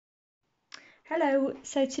Hello,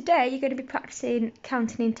 so today you're going to be practicing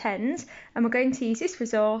counting in tens and we're going to use this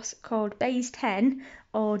resource called Bayes 10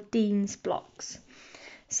 or Dean's blocks.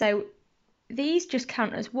 So these just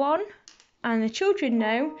count as one and the children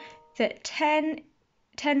know that 10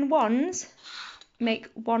 ones make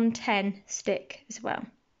 1 10 stick as well.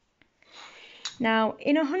 Now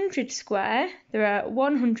in 100 square there are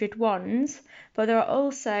 100 ones, but there are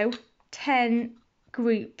also 10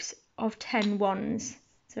 groups of 10 ones.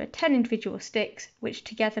 So 10 individual sticks, which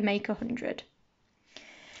together make 100.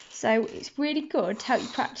 So it's really good to help you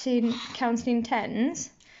practice counting in tens.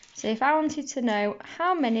 So if I wanted to know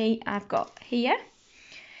how many I've got here,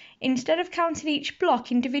 instead of counting each block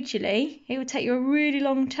individually, it would take you a really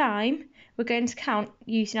long time. We're going to count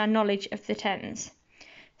using our knowledge of the tens.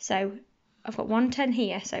 So I've got 1 10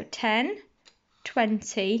 here, so 10,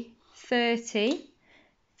 20, 30,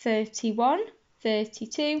 31,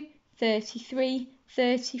 32, 33,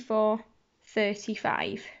 34,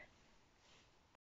 35.